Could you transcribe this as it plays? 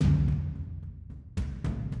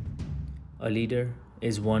A leader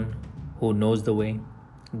is one who knows the way,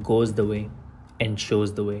 goes the way, and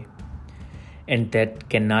shows the way. And that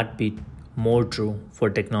cannot be more true for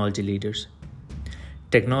technology leaders.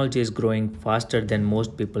 Technology is growing faster than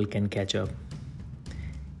most people can catch up.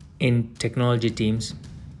 In technology teams,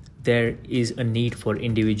 there is a need for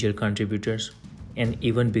individual contributors and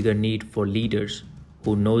even bigger need for leaders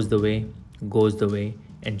who knows the way, goes the way,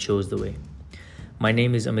 and shows the way. My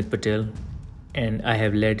name is iAmIT Patel, and I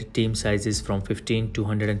have led team sizes from 15 to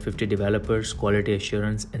 150 developers, quality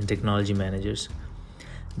assurance, and technology managers.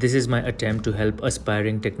 This is my attempt to help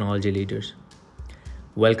aspiring technology leaders.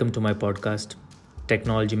 Welcome to my podcast,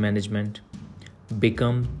 Technology Management.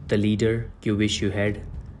 Become the leader you wish you had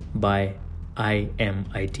by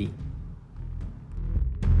iAmIT.